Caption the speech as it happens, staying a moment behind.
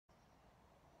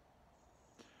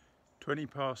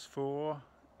4:20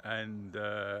 and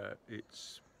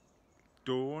it's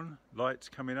dawn, lights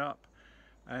coming up,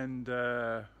 and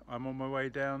I'm on my way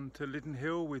down to Lydden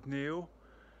Hill with Neil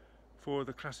for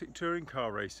the classic touring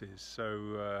car races.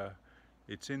 So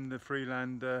it's in the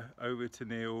Freelander over to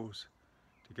Neil's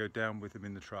to go down with them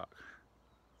in the truck.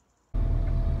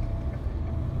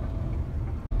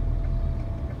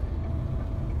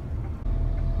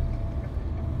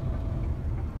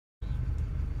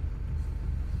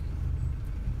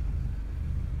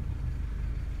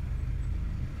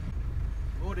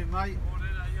 Morning, mate. Morning,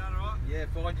 are you alright? Yeah,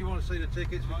 fine. Do you want to see the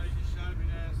tickets? Oh, you just showed me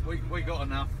there. So We got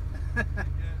enough. yeah.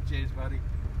 Cheers, buddy.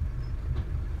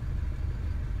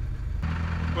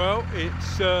 Well,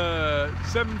 it's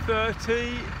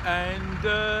 7:30 and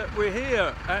we're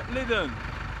here at Lydden,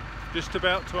 just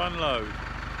about to unload.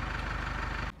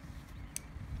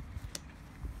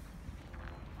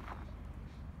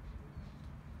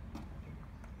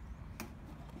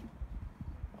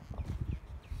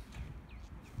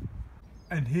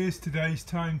 And here's today's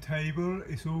timetable.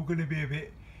 It's all going to be a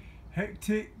bit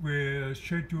hectic. We're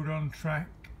scheduled on track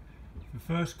for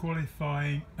first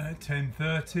qualifying at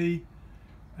 10:30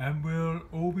 and we'll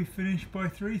all be finished by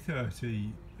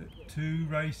 3:30.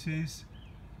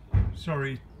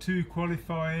 Two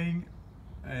qualifying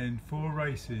and 4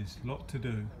 races, lot to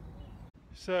do.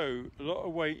 So a lot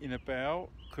of waiting about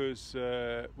because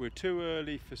we're too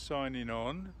early for signing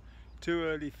on, too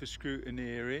early for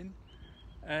scrutineering,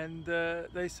 and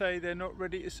they say they're not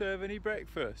ready to serve any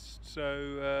breakfast.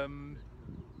 So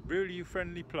really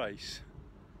friendly place.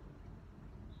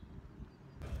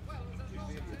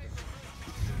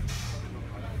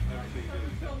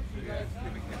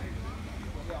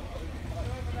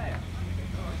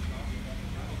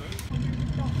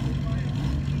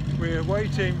 We're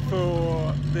waiting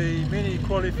for the mini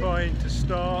qualifying to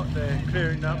start. They're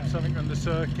clearing up something on the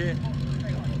circuit,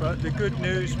 but the good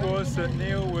news was that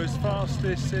Neil was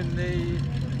fastest in the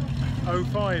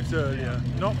 05s earlier.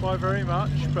 Not by very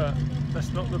much, but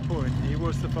that's not the point. He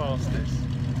was the fastest.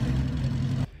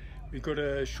 We've got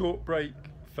a short break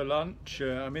for lunch.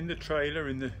 I'm in the trailer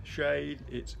in the shade.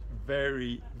 It's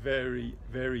very, very,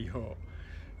 very hot.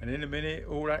 And in a minute,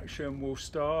 all action will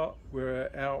start. We're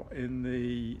out in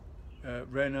the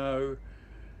Renault,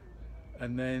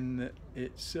 and then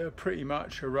it's pretty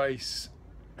much a race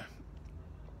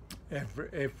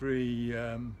every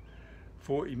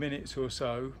 40 minutes or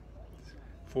so,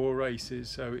 4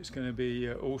 races. So it's going to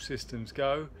be all systems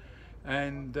go.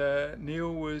 And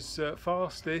Neil was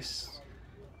fastest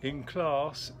in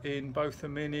class in both the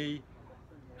Mini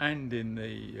and in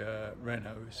the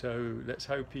Renault. So let's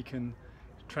hope he can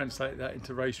translate that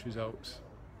into race results.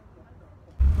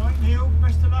 Right, Neil,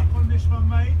 best of luck on this one,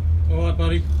 mate. Alright,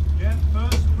 buddy. Yeah,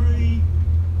 first pre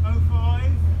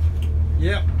 05.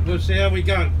 Yeah, we'll see how we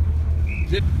go.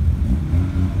 Zip.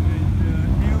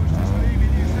 And Neil's just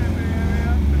leaving the assembly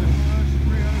area for the first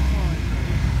pre 05.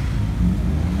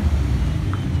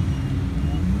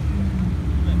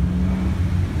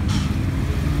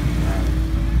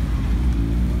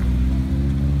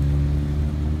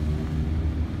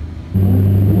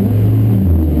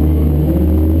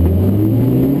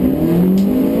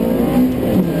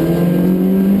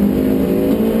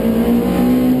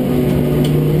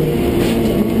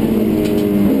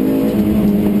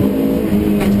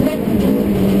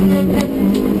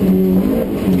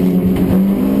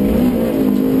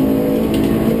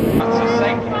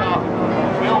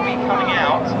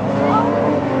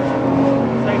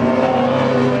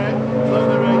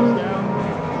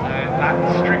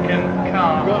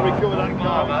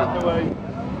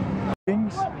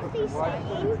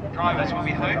 Drivers will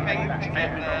be hoping to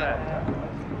get there.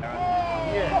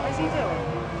 What is he doing?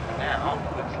 Now,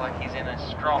 looks like he's in a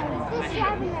strong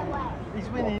position. He's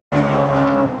winning.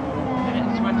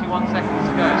 Minute 21 seconds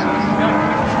to go, so this is going to be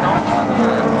a start on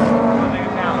the new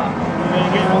Gala. We're going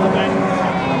to get on the bench.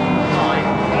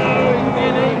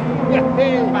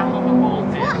 Battle for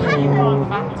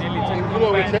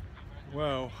ball here.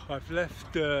 Well, I've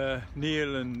left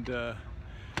Neil and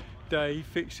Dave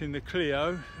fixing the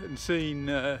Clio and seen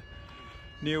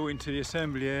Neil into the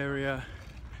assembly area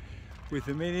with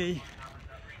the Mini,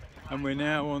 and we're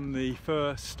now on the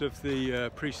first of the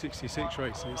pre-66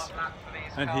 races,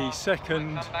 and he's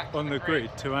second on the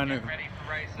grid to Anna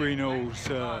Greenall's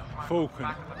Falcon.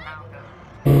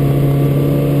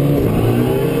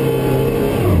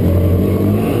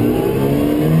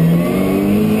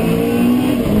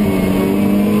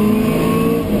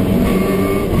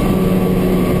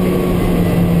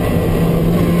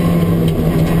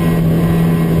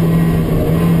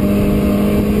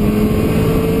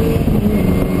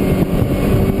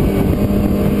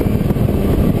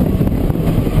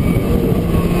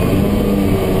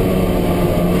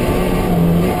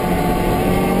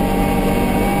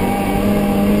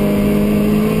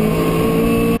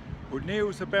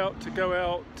 to go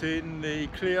out in the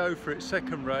Clio for its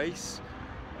second race.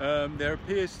 There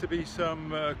appears to be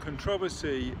some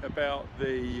controversy about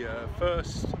the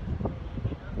first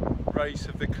race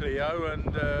of the Clio,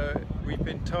 and we've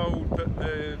been told that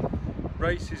the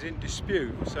race is in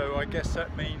dispute, so I guess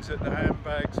that means that the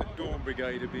handbags at Dawn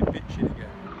Brigade have been bitching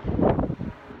again.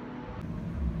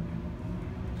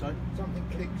 So, Something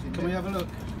clicks in can we have a look?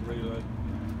 Reload.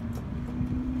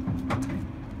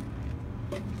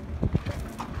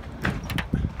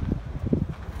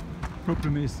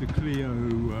 Problem is the Clio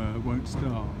won't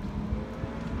start.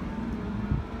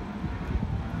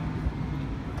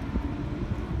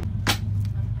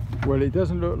 Well, it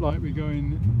doesn't look like we're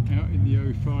going out in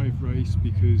the 05 race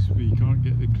because we can't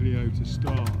get the Clio to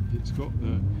start. It's got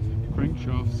the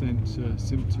crankshaft sensor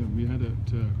symptom we had at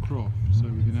Croft, so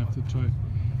we're going to have to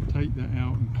take that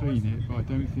out and clean it, but I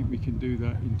don't think we can do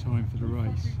that in time for the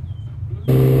race.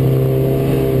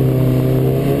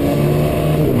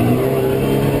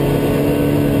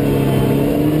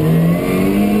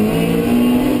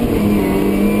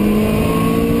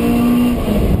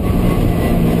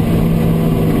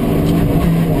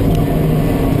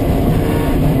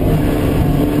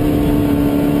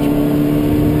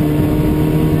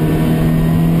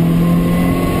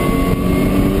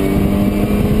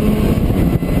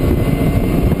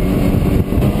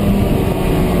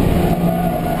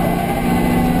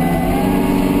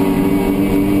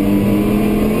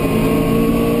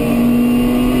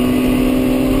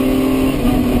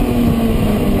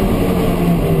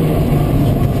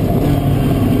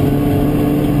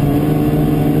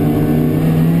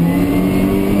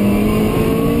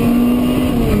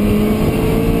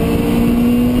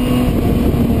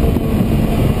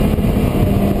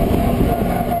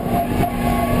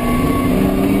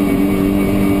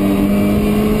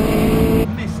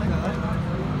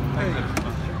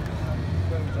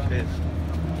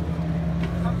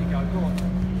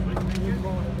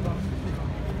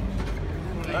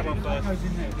 That one first.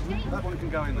 That one can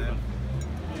go in there.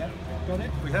 Yeah, got it?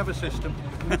 We have a system.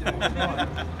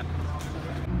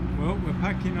 Well, we're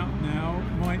packing up now.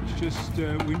 Mike's just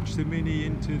winched the Mini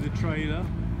into the trailer.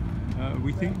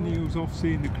 We think Neil's off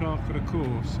seeing the clerk for the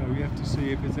course, so we have to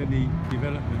see if there's any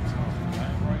developments after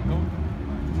that. Right, Don?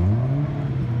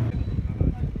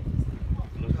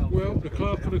 Well, the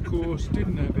clerk of the course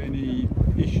didn't have any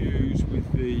issues with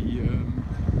the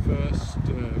first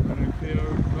Renault Clio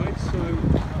race, so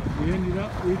we ended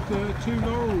up with 2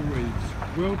 laurel wreaths.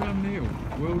 Well done, Neil.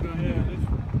 Well done, Neil.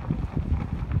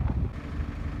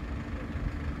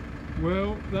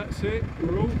 Well, that's it.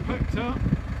 We're all packed up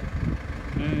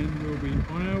and we'll be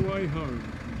on our way home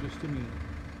in just a minute.